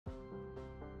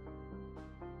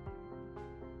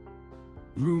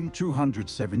Room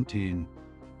 217.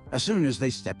 As soon as they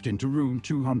stepped into room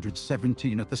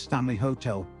 217 at the Stanley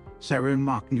Hotel, Sarah and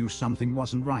Mark knew something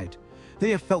wasn't right.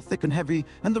 The air felt thick and heavy,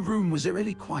 and the room was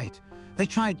eerily quiet. They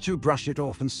tried to brush it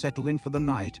off and settle in for the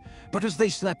night, but as they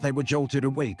slept they were jolted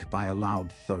awake by a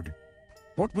loud thud.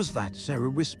 "What was that?" Sarah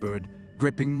whispered,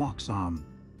 gripping Mark's arm.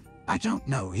 "I don't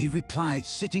know," he replied,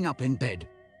 sitting up in bed.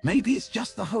 "Maybe it's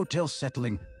just the hotel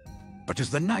settling." But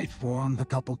as the night wore on, the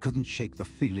couple couldn't shake the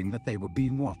feeling that they were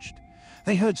being watched.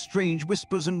 They heard strange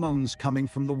whispers and moans coming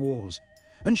from the walls,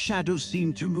 and shadows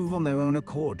seemed to move on their own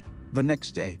accord. The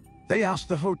next day, they asked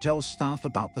the hotel staff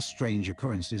about the strange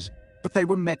occurrences, but they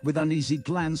were met with uneasy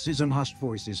glances and hushed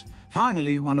voices.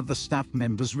 Finally, one of the staff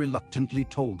members reluctantly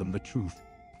told them the truth.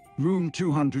 "Room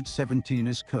 217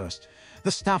 is cursed,"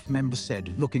 the staff member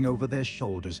said, looking over their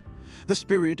shoulders. "The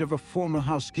spirit of a former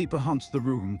housekeeper haunts the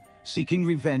room, seeking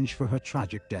revenge for her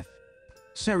tragic death."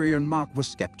 Sarah and Mark were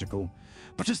skeptical,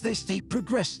 but as their stay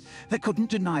progressed, they couldn't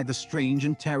deny the strange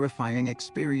and terrifying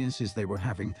experiences they were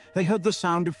having. They heard the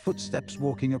sound of footsteps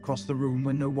walking across the room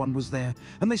when no one was there,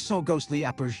 and they saw ghostly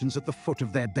apparitions at the foot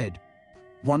of their bed.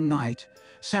 One night,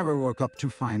 Sarah woke up to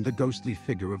find the ghostly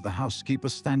figure of the housekeeper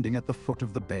standing at the foot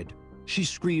of the bed. She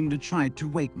screamed and tried to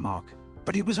wake Mark,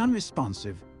 but he was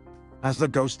unresponsive. As the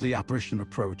ghostly apparition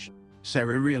approached,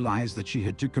 Sarah realized that she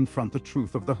had to confront the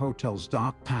truth of the hotel's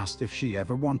dark past if she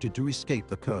ever wanted to escape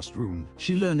the cursed room.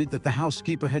 She learned that the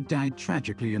housekeeper had died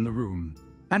tragically in the room,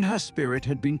 and her spirit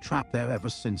had been trapped there ever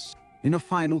since. In a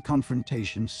final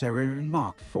confrontation, Sarah and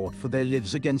Mark fought for their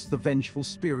lives against the vengeful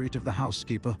spirit of the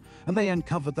housekeeper, and they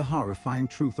uncovered the horrifying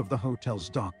truth of the hotel's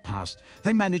dark past.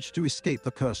 They managed to escape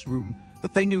the cursed room,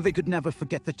 but they knew they could never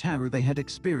forget the terror they had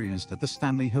experienced at the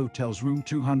Stanley Hotel's room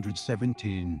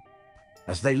 217.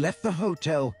 As they left the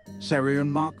hotel, Sarah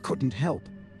and Mark couldn't help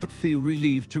but feel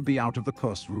relieved to be out of the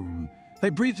cursed room. They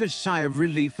breathed a sigh of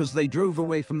relief as they drove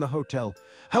away from the hotel,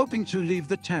 hoping to leave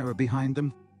the terror behind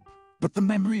them. But the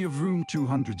memory of room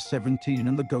 217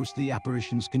 and the ghostly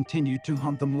apparitions continued to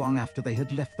haunt them long after they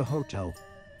had left the hotel.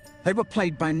 They were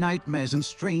plagued by nightmares and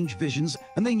strange visions,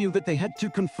 and they knew that they had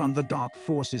to confront the dark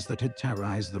forces that had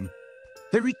terrorized them.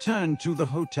 They returned to the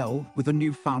hotel with a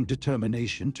newfound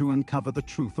determination to uncover the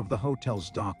truth of the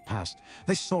hotel's dark past.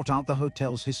 They sought out the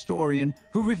hotel's historian,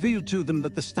 who revealed to them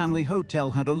that the Stanley Hotel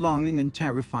had a long and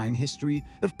terrifying history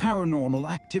of paranormal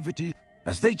activity.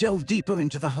 As they delved deeper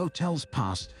into the hotel's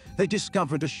past, they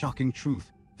discovered a shocking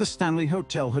truth. The Stanley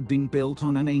Hotel had been built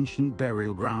on an ancient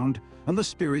burial ground, and the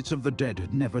spirits of the dead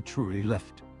had never truly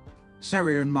left.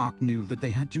 Sarah and Mark knew that they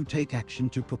had to take action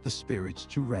to put the spirits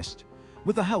to rest.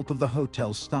 With the help of the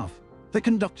hotel staff, they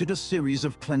conducted a series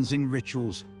of cleansing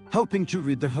rituals, hoping to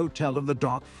rid the hotel of the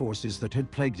dark forces that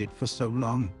had plagued it for so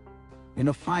long. In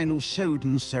a final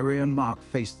showdown, Sarah and Mark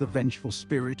faced the vengeful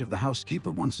spirit of the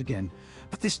housekeeper once again,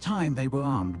 but this time they were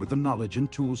armed with the knowledge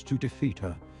and tools to defeat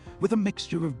her. With a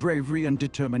mixture of bravery and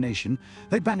determination,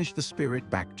 they banished the spirit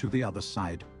back to the other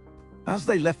side. As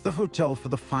they left the hotel for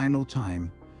the final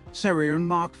time, Sarah and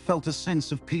Mark felt a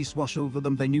sense of peace wash over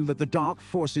them. They knew that the dark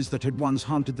forces that had once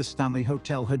haunted the Stanley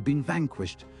Hotel had been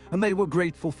vanquished, and they were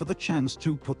grateful for the chance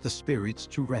to put the spirits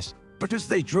to rest. But as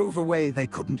they drove away, they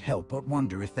couldn't help but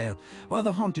wonder if there were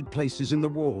other haunted places in the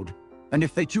world, and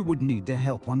if they too would need their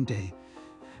help one day.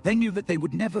 They knew that they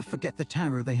would never forget the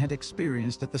terror they had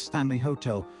experienced at the Stanley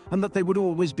Hotel, and that they would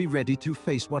always be ready to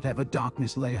face whatever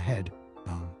darkness lay ahead.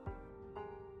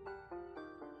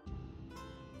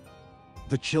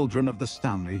 The children of the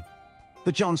Stanley.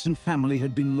 The Johnson family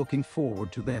had been looking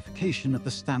forward to their vacation at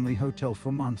the Stanley Hotel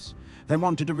for months. They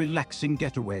wanted a relaxing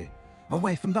getaway,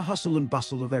 away from the hustle and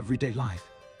bustle of everyday life.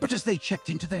 But as they checked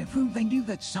into their room, they knew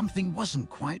that something wasn't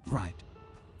quite right.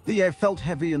 The air felt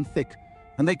heavy and thick,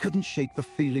 and they couldn't shake the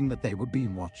feeling that they were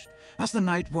being watched. As the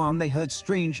night wore on, they heard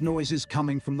strange noises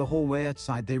coming from the hallway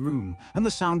outside their room, and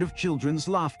the sound of children's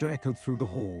laughter echoed through the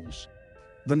halls.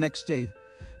 The next day,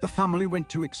 the family went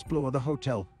to explore the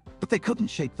hotel, but they couldn't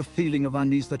shake the feeling of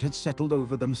unease that had settled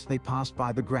over them as they passed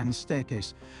by the grand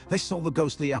staircase. They saw the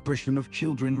ghostly apparition of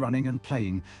children running and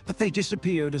playing, but they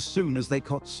disappeared as soon as they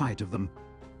caught sight of them.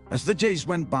 As the days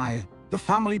went by, the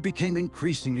family became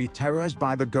increasingly terrorized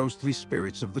by the ghostly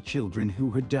spirits of the children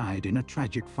who had died in a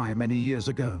tragic fire many years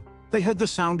ago. They heard the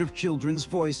sound of children's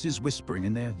voices whispering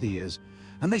in their ears,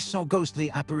 and they saw ghostly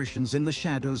apparitions in the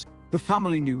shadows. The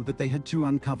family knew that they had to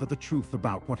uncover the truth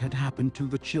about what had happened to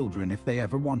the children if they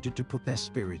ever wanted to put their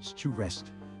spirits to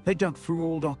rest. They dug through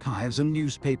old archives and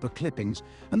newspaper clippings,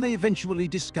 and they eventually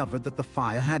discovered that the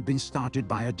fire had been started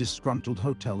by a disgruntled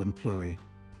hotel employee.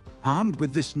 Armed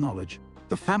with this knowledge,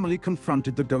 The family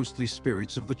confronted the ghostly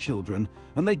spirits of the children,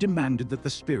 and they demanded that the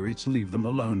spirits leave them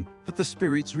alone, but the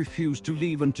spirits refused to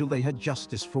leave until they had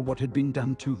justice for what had been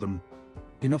done to them.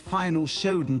 In a final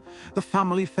showdown, the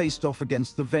family faced off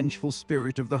against the vengeful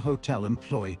spirit of the hotel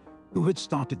employee, who had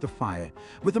started the fire.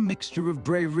 With a mixture of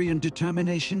bravery and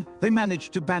determination, they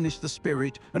managed to banish the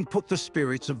spirit and put the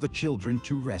spirits of the children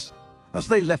to rest. As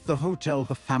they left the hotel,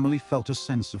 the family felt a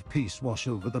sense of peace wash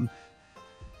over them.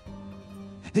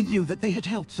 They knew that they had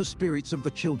helped the spirits of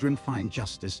the children find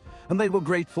justice, and they were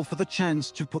grateful for the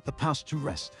chance to put the past to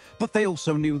rest. But they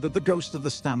also knew that the ghost of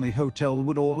the Stanley Hotel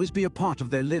would always be a part of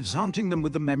their lives, haunting them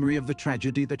with the memory of the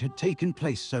tragedy that had taken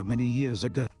place so many years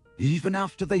ago. Even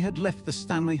after they had left the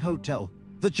Stanley Hotel,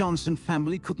 the Johnson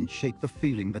family couldn't shake the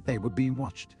feeling that they were being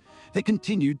watched. They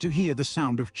continued to hear the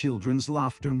sound of children's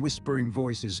laughter and whispering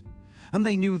voices, and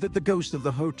they knew that the ghost of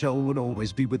the hotel would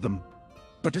always be with them.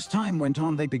 But as time went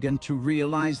on, they began to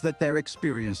realize that their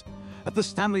experience at the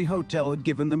Stanley Hotel had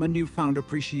given them a newfound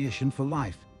appreciation for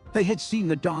life. They had seen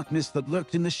the darkness that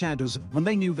lurked in the shadows, and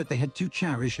they knew that they had to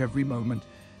cherish every moment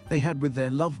they had with their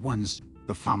loved ones.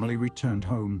 The family returned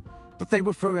home, but they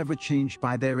were forever changed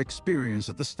by their experience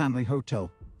at the Stanley Hotel.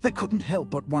 They couldn't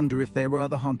help but wonder if there were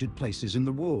other haunted places in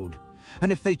the world,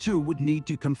 and if they too would need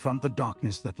to confront the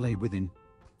darkness that lay within.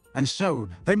 And so,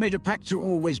 they made a pact to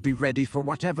always be ready for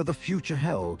whatever the future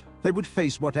held. They would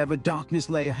face whatever darkness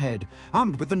lay ahead,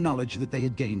 armed with the knowledge that they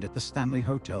had gained at the Stanley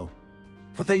Hotel.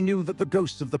 For they knew that the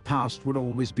ghosts of the past would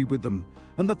always be with them,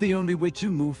 and that the only way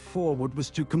to move forward was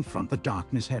to confront the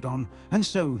darkness head-on. And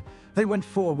so, they went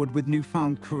forward with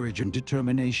newfound courage and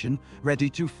determination, ready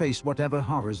to face whatever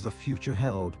horrors the future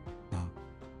held.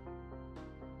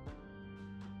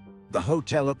 The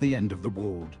hotel at the end of the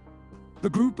world. The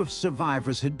group of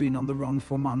survivors had been on the run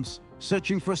for months,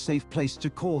 searching for a safe place to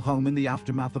call home in the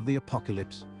aftermath of the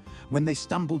apocalypse. When they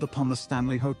stumbled upon the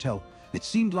Stanley Hotel, it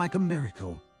seemed like a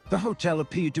miracle. The hotel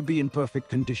appeared to be in perfect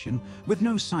condition, with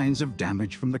no signs of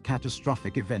damage from the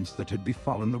catastrophic events that had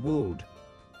befallen the world.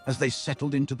 As they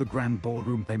settled into the grand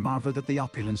ballroom, they marveled at the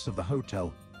opulence of the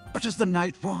hotel. But as the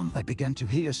night warmed, they began to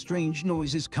hear strange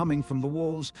noises coming from the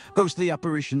walls. Ghostly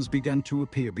apparitions began to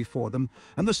appear before them,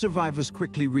 and the survivors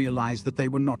quickly realized that they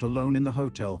were not alone in the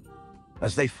hotel.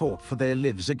 As they fought for their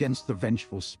lives against the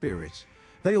vengeful spirits,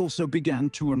 they also began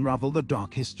to unravel the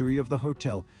dark history of the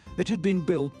hotel. It had been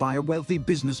built by a wealthy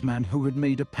businessman who had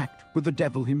made a pact with the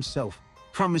devil himself,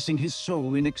 promising his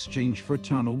soul in exchange for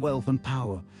eternal wealth and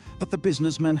power. But the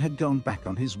businessman had gone back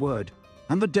on his word,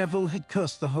 and the devil had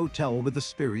cursed the hotel with the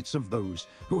spirits of those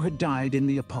who had died in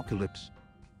the apocalypse.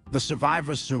 The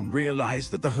survivors soon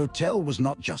realized that the hotel was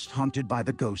not just haunted by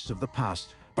the ghosts of the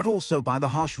past, but also by the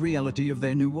harsh reality of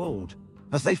their new world.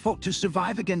 As they fought to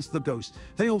survive against the ghosts,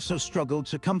 they also struggled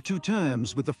to come to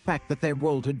terms with the fact that their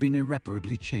world had been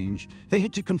irreparably changed. They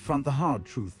had to confront the hard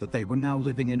truth that they were now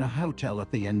living in a hotel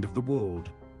at the end of the world.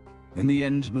 In the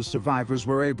end, the survivors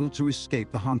were able to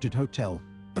escape the haunted hotel,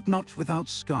 but not without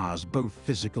scars, both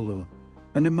physical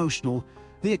and emotional.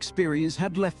 The experience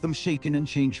had left them shaken and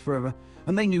changed forever,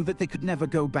 and they knew that they could never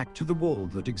go back to the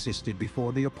world that existed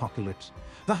before the apocalypse.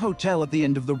 The hotel at the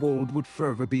end of the world would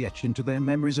forever be etched into their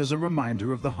memories as a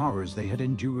reminder of the horrors they had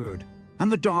endured,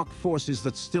 and the dark forces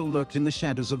that still lurked in the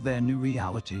shadows of their new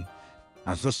reality.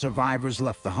 As the survivors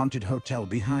left the haunted hotel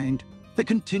behind, they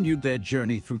continued their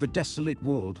journey through the desolate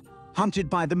world, haunted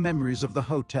by the memories of the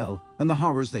hotel and the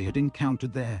horrors they had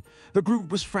encountered there. The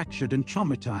group was fractured and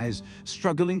traumatized,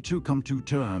 struggling to come to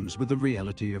terms with the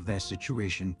reality of their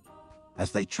situation.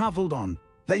 As they traveled on,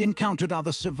 they encountered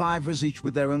other survivors, each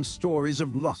with their own stories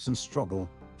of loss and struggle.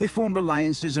 They formed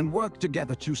alliances and worked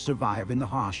together to survive in the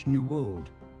harsh new world.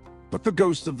 But the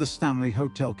ghost of the Stanley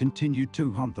Hotel continued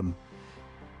to haunt them.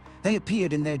 They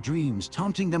appeared in their dreams,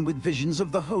 taunting them with visions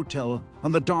of the hotel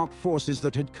and the dark forces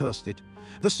that had cursed it.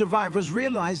 The survivors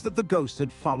realized that the ghosts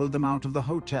had followed them out of the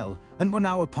hotel and were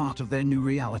now a part of their new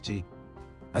reality.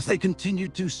 As they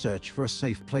continued to search for a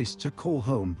safe place to call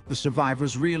home, the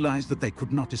survivors realized that they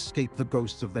could not escape the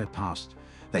ghosts of their past.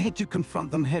 They had to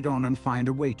confront them head-on and find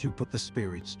a way to put the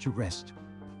spirits to rest.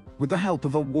 With the help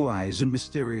of a wise and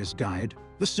mysterious guide,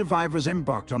 the survivors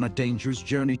embarked on a dangerous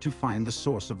journey to find the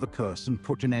source of the curse and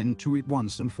put an end to it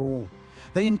once and for all.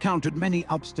 They encountered many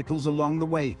obstacles along the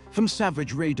way, from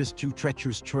savage raiders to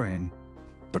treacherous terrain.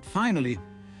 But finally,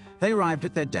 they arrived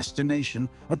at their destination,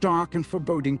 a dark and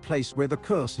foreboding place where the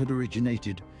curse had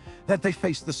originated. There they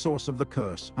faced the source of the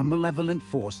curse, a malevolent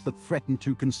force that threatened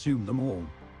to consume them all.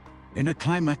 In a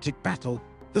climactic battle,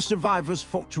 the survivors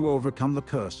fought to overcome the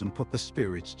curse and put the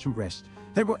spirits to rest.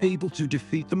 They were able to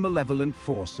defeat the malevolent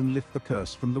force and lift the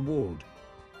curse from the world.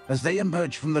 As they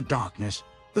emerged from the darkness,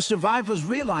 The survivors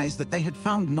realized that they had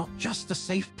found not just a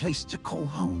safe place to call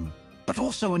home, but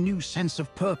also a new sense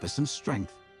of purpose and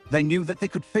strength. They knew that they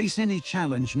could face any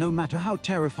challenge, no matter how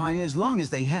terrifying, as long as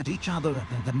they had each other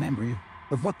and the memory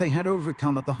of what they had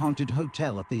overcome at the haunted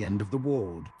hotel at the end of the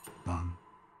world.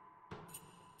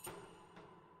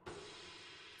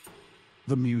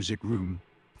 The music room.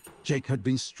 Jake had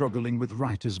been struggling with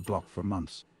writer's block for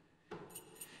months.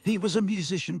 He was a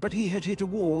musician, but he had hit a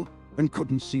wall and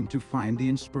couldn't seem to find the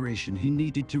inspiration he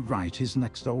needed to write his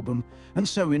next album. And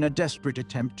so, in a desperate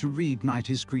attempt to reignite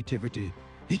his creativity,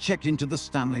 he checked into the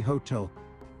Stanley Hotel.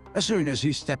 As soon as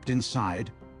he stepped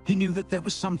inside, he knew that there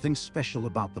was something special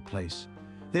about the place.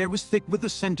 The air was thick with the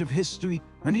scent of history,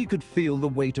 and he could feel the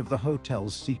weight of the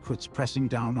hotel's secrets pressing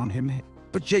down on him.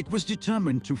 But Jake was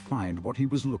determined to find what he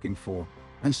was looking for,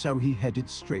 and so he headed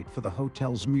straight for the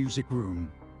hotel's music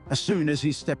room. As soon as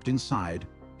he stepped inside,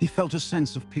 he felt a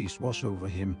sense of peace wash over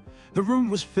him. The room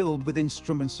was filled with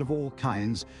instruments of all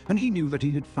kinds, and he knew that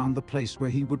he had found the place where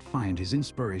he would find his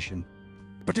inspiration.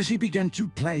 But as he began to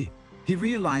play, he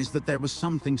realized that there was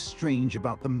something strange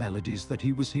about the melodies that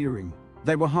he was hearing.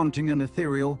 They were haunting and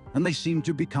ethereal, and they seemed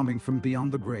to be coming from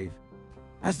beyond the grave.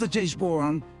 As the days wore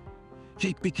on,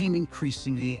 Jake became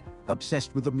increasingly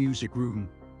obsessed with the music room.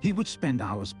 He would spend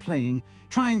hours playing,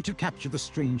 trying to capture the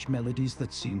strange melodies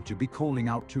that seemed to be calling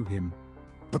out to him.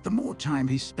 But the more time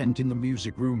he spent in the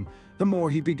music room, the more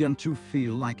he began to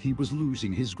feel like he was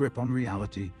losing his grip on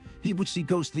reality. He would see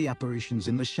ghostly apparitions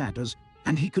in the shadows,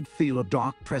 and he could feel a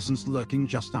dark presence lurking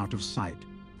just out of sight.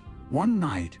 One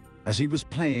night, as he was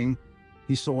playing,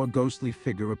 he saw a ghostly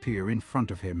figure appear in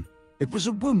front of him. It was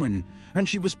a woman, and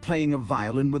she was playing a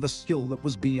violin with a skill that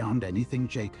was beyond anything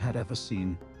Jake had ever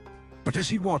seen. But as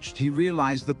he watched, he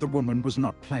realized that the woman was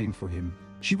not playing for him.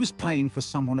 She was playing for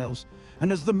someone else,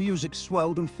 and as the music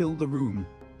swelled and filled the room,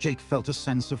 Jake felt a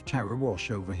sense of terror wash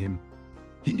over him.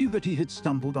 He knew that he had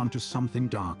stumbled onto something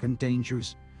dark and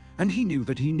dangerous, and he knew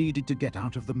that he needed to get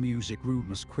out of the music room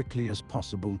as quickly as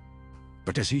possible.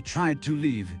 But as he tried to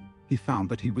leave, he found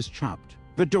that he was trapped.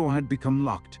 The door had become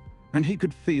locked, and he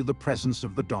could feel the presence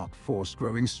of the dark force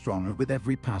growing stronger with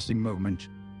every passing moment.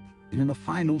 In a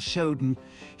final showdown,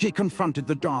 he confronted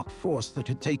the dark force that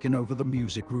had taken over the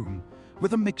music room.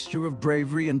 With a mixture of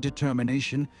bravery and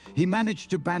determination, he managed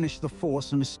to banish the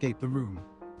force and escape the room.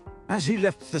 As he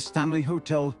left the Stanley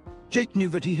Hotel, Jake knew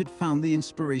that he had found the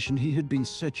inspiration he had been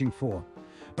searching for.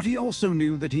 But he also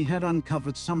knew that he had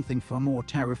uncovered something far more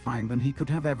terrifying than he could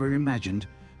have ever imagined.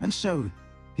 And so,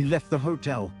 he left the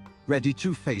hotel, ready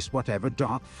to face whatever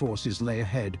dark forces lay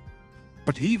ahead.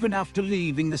 But even after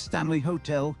leaving the Stanley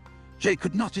Hotel, Jake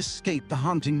could not escape the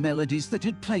haunting melodies that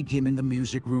had plagued him in the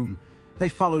music room. They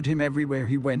followed him everywhere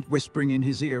he went, whispering in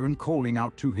his ear and calling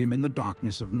out to him in the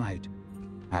darkness of night.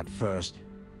 At first,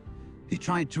 he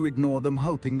tried to ignore them,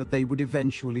 hoping that they would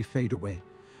eventually fade away.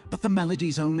 But the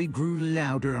melodies only grew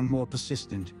louder and more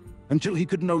persistent, until he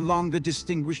could no longer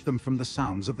distinguish them from the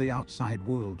sounds of the outside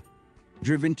world.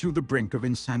 Driven to the brink of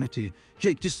insanity,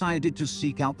 Jake decided to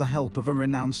seek out the help of a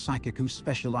renowned psychic who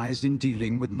specialized in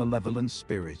dealing with malevolent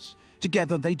spirits.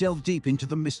 Together they delved deep into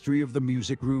the mystery of the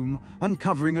music room,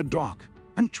 uncovering a dark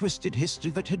and twisted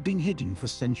history that had been hidden for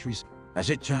centuries. As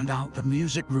it turned out, the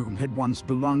music room had once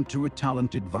belonged to a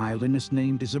talented violinist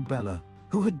named Isabella,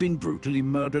 who had been brutally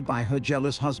murdered by her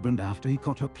jealous husband after he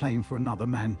caught her playing for another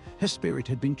man. Her spirit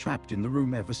had been trapped in the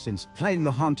room ever since, playing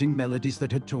the haunting melodies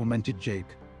that had tormented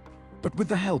Jake. But with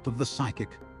the help of the psychic,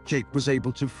 Jake was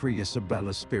able to free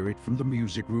Isabella's spirit from the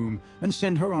music room and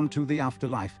send her on to the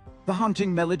afterlife. The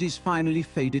haunting melodies finally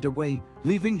faded away,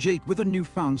 leaving Jake with a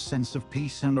newfound sense of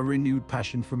peace and a renewed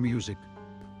passion for music.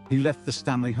 He left the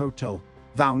Stanley Hotel,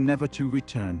 vowing never to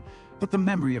return, but the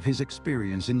memory of his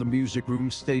experience in the music room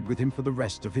stayed with him for the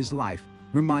rest of his life,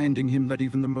 reminding him that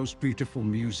even the most beautiful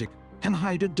music can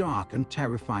hide a dark and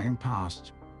terrifying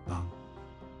past.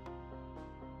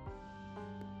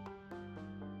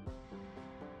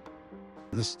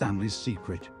 The Stanley's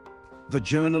secret. The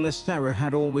journalist Sarah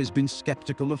had always been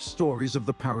skeptical of stories of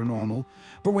the paranormal,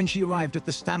 but when she arrived at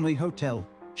the Stanley Hotel,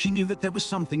 she knew that there was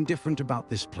something different about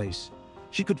this place.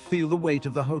 She could feel the weight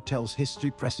of the hotel's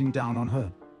history pressing down on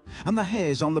her, and the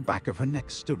hairs on the back of her neck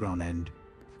stood on end.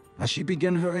 As she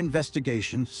began her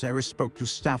investigation, Sarah spoke to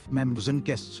staff members and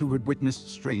guests who had witnessed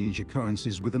strange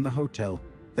occurrences within the hotel.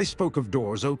 They spoke of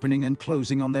doors opening and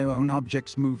closing on their own,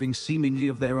 objects moving seemingly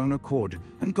of their own accord,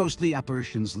 and ghostly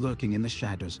apparitions lurking in the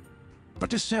shadows.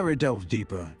 But as Sarah delved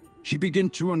deeper, she began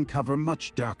to uncover a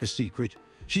much darker secret.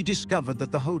 she discovered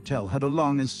that the hotel had a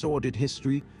long and sordid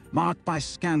history, marked by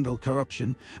scandal,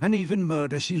 corruption, and even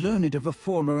murder. She learned of a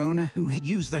former owner who had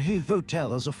used the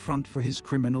hotel as a front for his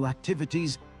criminal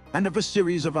activities, and of a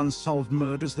series of unsolved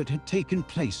murders that had taken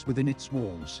place within its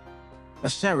walls.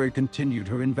 As Sarah continued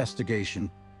her investigation,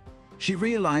 she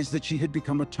realized that she had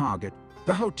become a target.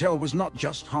 The hotel was not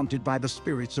just haunted by the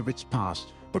spirits of its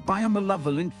past, but by a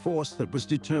malevolent force that was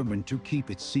determined to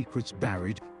keep its secrets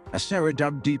buried. As Sarah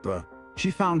dug deeper, she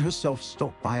found herself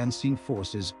stalked by unseen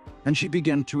forces, and she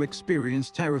began to experience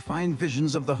terrifying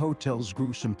visions of the hotel's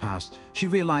gruesome past. She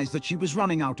realized that she was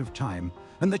running out of time,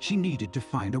 and that she needed to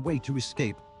find a way to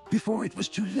escape before it was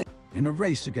too late. In a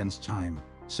race against time,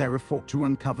 Sarah fought to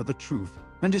uncover the truth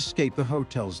and escape the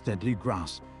hotel's deadly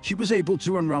grasp. She was able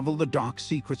to unravel the dark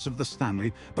secrets of the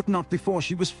Stanley, but not before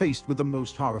she was faced with the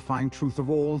most horrifying truth of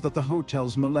all, that the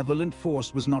hotel's malevolent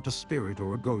force was not a spirit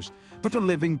or a ghost, but a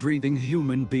living, breathing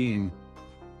human being.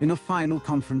 In a final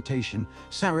confrontation,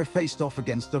 Sarah faced off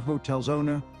against the hotel's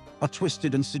owner, a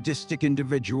twisted and sadistic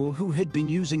individual who had been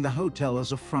using the hotel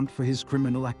as a front for his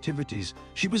criminal activities.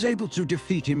 She was able to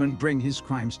defeat him and bring his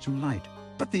crimes to light,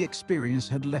 but the experience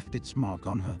had left its mark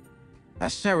on her.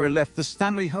 As Sarah left the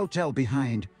Stanley Hotel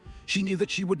behind, she knew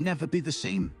that she would never be the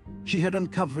same. She had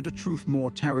uncovered a truth more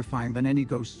terrifying than any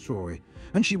ghost story,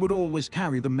 and she would always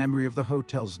carry the memory of the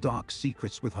hotel's dark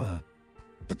secrets with her.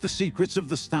 But the secrets of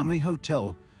the Stanley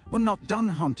Hotel were not done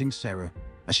haunting Sarah.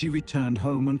 As she returned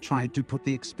home and tried to put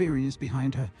the experience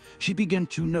behind her, she began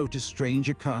to notice strange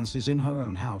occurrences in her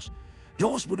own house.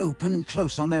 Doors would open and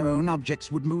close on their own,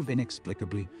 objects would move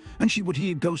inexplicably, and she would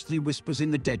hear ghostly whispers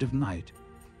in the dead of night.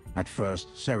 At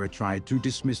first, Sarah tried to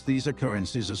dismiss these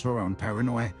occurrences as her own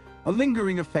paranoia, a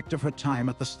lingering effect of her time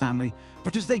at the Stanley,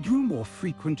 but as they grew more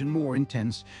frequent and more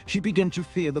intense, she began to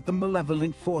fear that the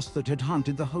malevolent force that had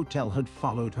haunted the hotel had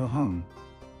followed her home.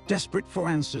 Desperate for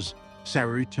answers,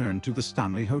 Sarah returned to the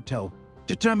Stanley Hotel,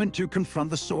 determined to confront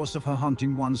the source of her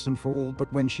haunting once and for all.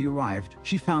 But when she arrived,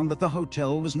 she found that the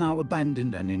hotel was now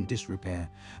abandoned and in disrepair.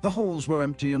 The halls were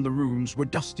empty and the rooms were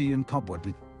dusty and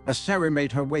cobwebby. As Sarah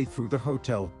made her way through the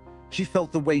hotel, she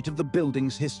felt the weight of the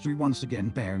building's history once again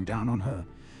bearing down on her.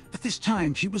 But this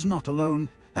time she was not alone.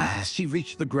 As she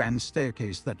reached the grand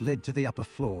staircase that led to the upper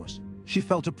floors, she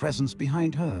felt a presence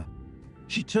behind her.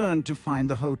 She turned to find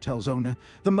the hotel's owner,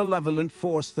 the malevolent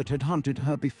force that had haunted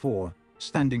her before,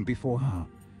 standing before her.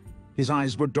 His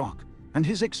eyes were dark, and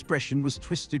his expression was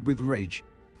twisted with rage.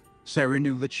 Sarah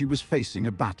knew that she was facing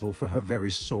a battle for her very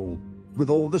soul. With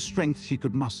all the strength she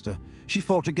could muster, she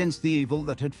fought against the evil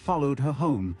that had followed her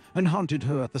home and haunted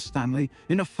her at the Stanley.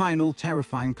 In a final,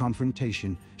 terrifying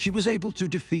confrontation, she was able to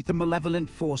defeat the malevolent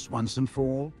force once and for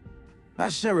all.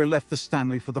 As Sarah left the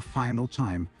Stanley for the final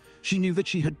time, she knew that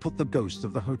she had put the ghost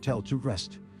of the hotel to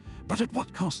rest. But at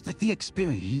what cost? That the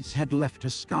experience had left her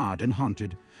scarred and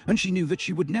haunted, and she knew that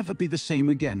she would never be the same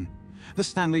again. The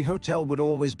Stanley Hotel would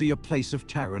always be a place of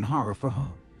terror and horror for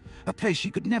her, a place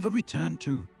she could never return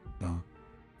to.